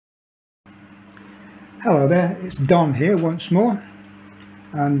Hello there, it's Don here once more,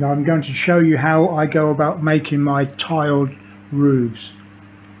 and I'm going to show you how I go about making my tiled roofs.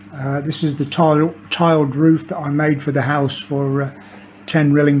 This is the tiled roof that I made for the house for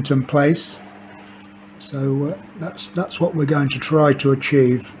 10 Rillington Place. So that's what we're going to try to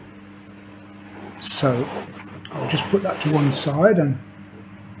achieve. So I'll just put that to one side, and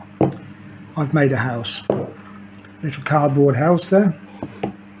I've made a house, little cardboard house there.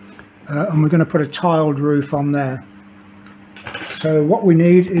 And we're going to put a tiled roof on there. So what we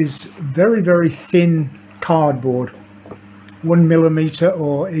need is very thin cardboard, 1 millimeter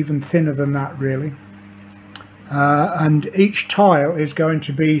or even thinner than that really. And each tile is going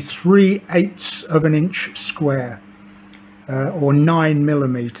to be 3/8 of an inch square, or 9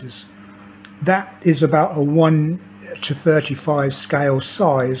 millimeters. That is about a 1:35 scale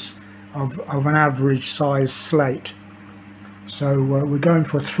size of an average size slate. So we're going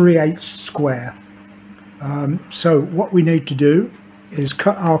for 3/8 square. So what we need to do is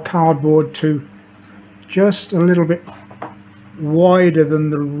cut our cardboard to just a little bit wider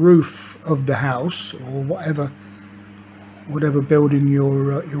than the roof of the house, or whatever building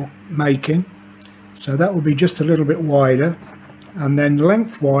you're making. So that will be just a little bit wider, and then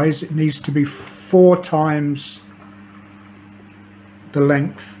lengthwise it needs to be 4 times the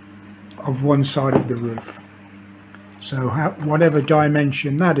length of one side of the roof. So whatever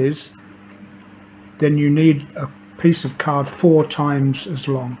dimension that is, then you need a piece of card 4 times as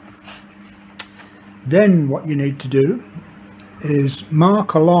long. Then what you need to do is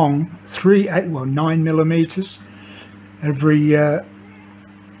mark along 9 millimeters. Every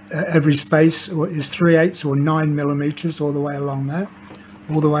space is 3/8 or 9 millimeters all the way along there,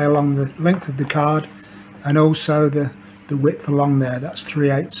 all the way along the length of the card, and also the width along there, that's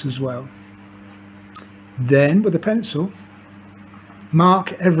 3/8 as well. Then with a pencil,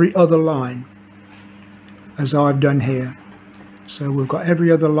 mark every other line as I've done here. So we've got every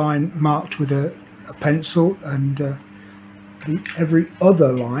other line marked with a pencil, and every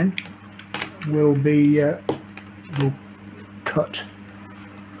other line will be will cut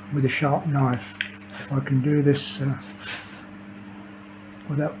with a sharp knife. If I can do this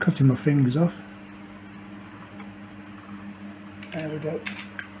without cutting my fingers off. There we go.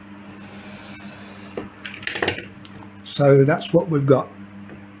 So that's what we've got.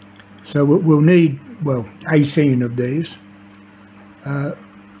 So we'll need, well, 18 of these.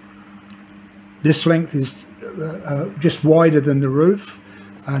 This length is just wider than the roof,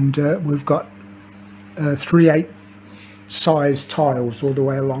 and we've got 3/8 size tiles all the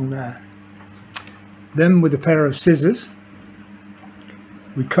way along there. Then with a pair of scissors,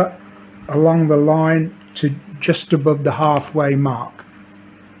 we cut along the line to just above the halfway mark.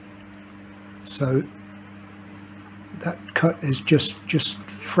 So that cut is just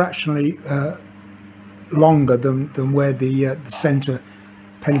fractionally longer than where the center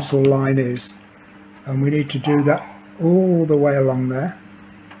pencil line is, and we need to do that all the way along there,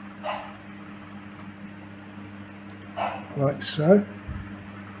 like so.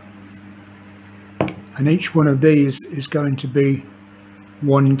 And each one of these is going to be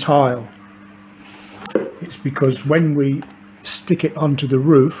one tile. It's because when we stick it onto the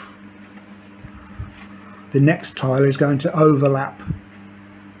roof, the next tile is going to overlap.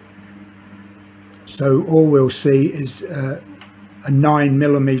 So all we'll see is a 9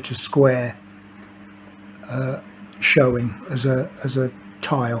 millimeter square showing as a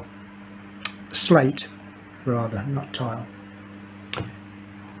tile, slate rather, not tile.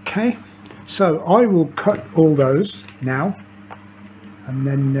 Okay, so I will cut all those now, and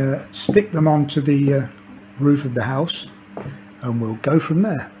then stick them onto the roof of the house, and we'll go from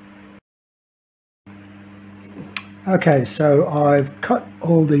there. Okay, so I've cut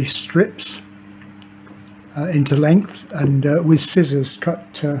all these strips into length, and with scissors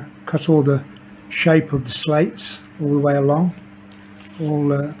cut all the shape of the slates all the way along,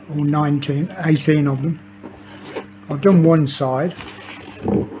 all 18 of them. I've done one side,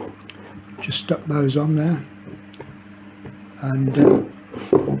 just stuck those on there, and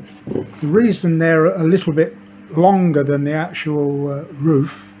the reason they're a little bit longer than the actual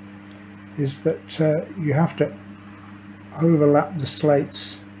roof is that you have to overlap the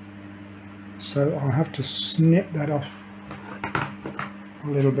slates, so I'll have to snip that off a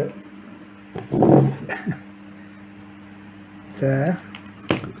little bit there,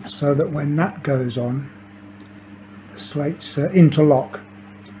 so that when that goes on, the slates interlock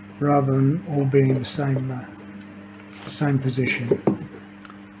rather than all being in the same position.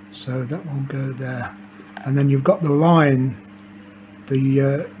 So that will go there, and then you've got the line,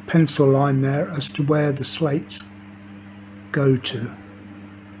 the pencil line there as to where the slates go to.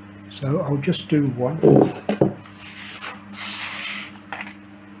 So I'll just do one,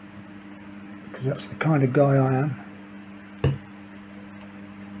 because that's the kind of guy I am.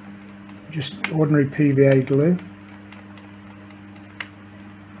 Just ordinary PVA glue.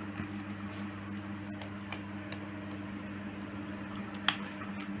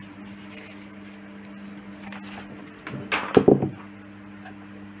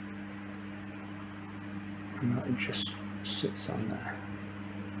 And that just sits on there.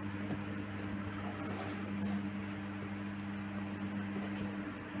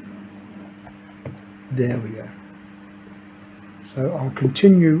 There we go. So I'll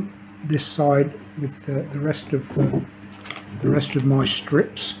continue this side with the rest of my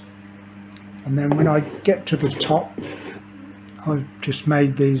strips, and then when I get to the top, I've just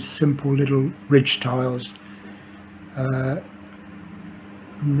made these simple little ridge tiles, 18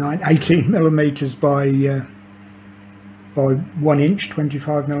 millimeters by 1 inch,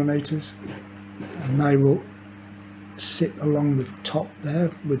 25 millimeters, and they will sit along the top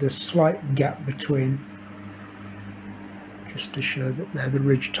there with a slight gap between, just to show that they're the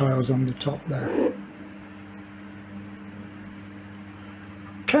ridge tiles on the top there.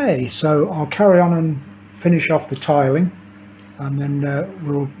 Okay, so I'll carry on and finish off the tiling, and then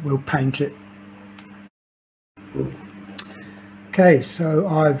we'll paint it. Okay, so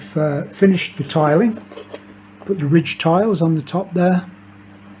I've finished the tiling, put the ridge tiles on the top there,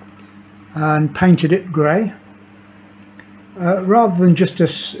 and painted it grey. Rather than just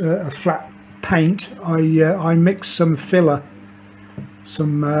a flat paint, I mixed some filler,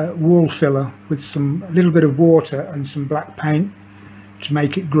 some wall filler, with a little bit of water and some black paint to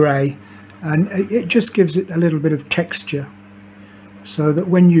make it grey, and it just gives it a little bit of texture, so that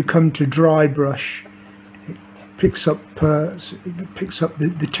when you come to dry brush, it picks up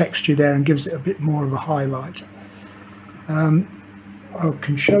the texture there and gives it a bit more of a highlight. I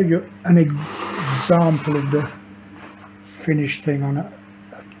can show you an example of the finished thing on a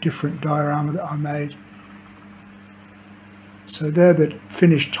different diorama that I made. So they're the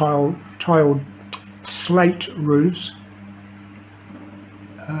finished tiled slate roofs.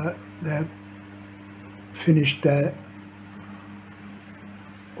 They're finished there.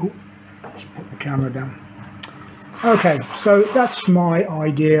 Oh, let's put the camera down. Okay, so that's my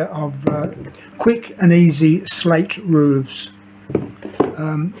idea of quick and easy slate roofs.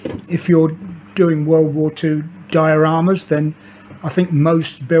 If you're doing World War II dioramas, then I think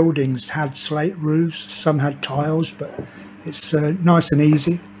most buildings had slate roofs. Some had tiles, but it's nice and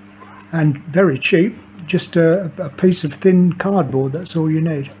easy and very cheap. Just a piece of thin cardboard, that's all you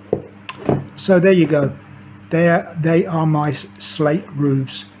need. So there you go. They are my slate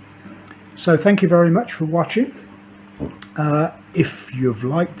roofs. So thank you very much for watching. If you've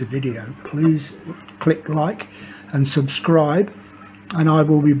liked the video, please click like and subscribe, and I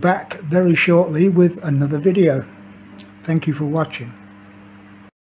will be back very shortly with another video. Thank you for watching.